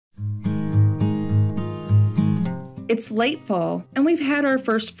It's late fall and we've had our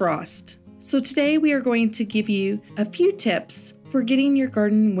first frost. So today we are going to give you a few tips for getting your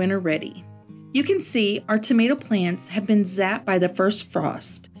garden winter ready. You can see our tomato plants have been zapped by the first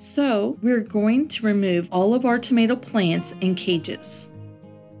frost. So we're going to remove all of our tomato plants in cages.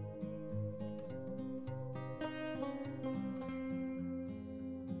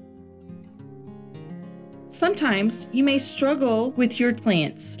 Sometimes you may struggle with your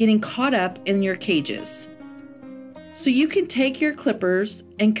plants getting caught up in your cages. So you can take your clippers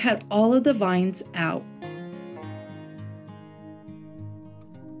and cut all of the vines out.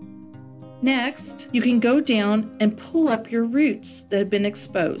 Next, you can go down and pull up your roots that have been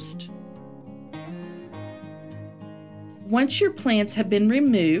exposed. Once your plants have been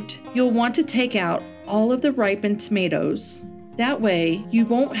removed, you'll want to take out all of the ripened tomatoes. That way, you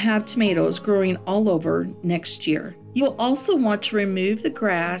won't have tomatoes growing all over next year. You'll also want to remove the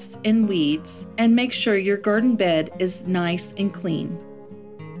grass and weeds and make sure your garden bed is nice and clean.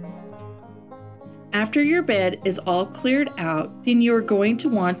 After your bed is all cleared out, then you're going to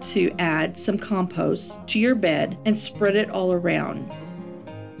want to add some compost to your bed and spread it all around.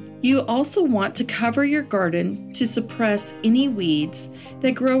 You also want to cover your garden to suppress any weeds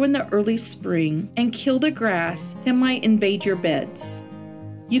that grow in the early spring and kill the grass that might invade your beds.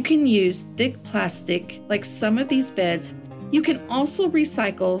 You can use thick plastic like some of these beds. You can also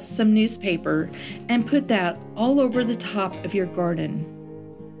recycle some newspaper and put that all over the top of your garden.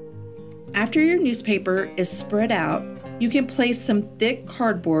 After your newspaper is spread out, you can place some thick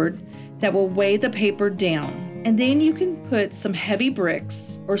cardboard that will weigh the paper down. And then you can put some heavy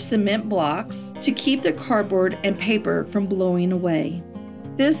bricks or cement blocks to keep the cardboard and paper from blowing away.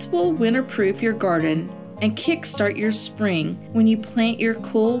 This will winterproof your garden and kickstart your spring when you plant your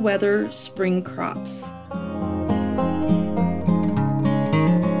cool weather spring crops.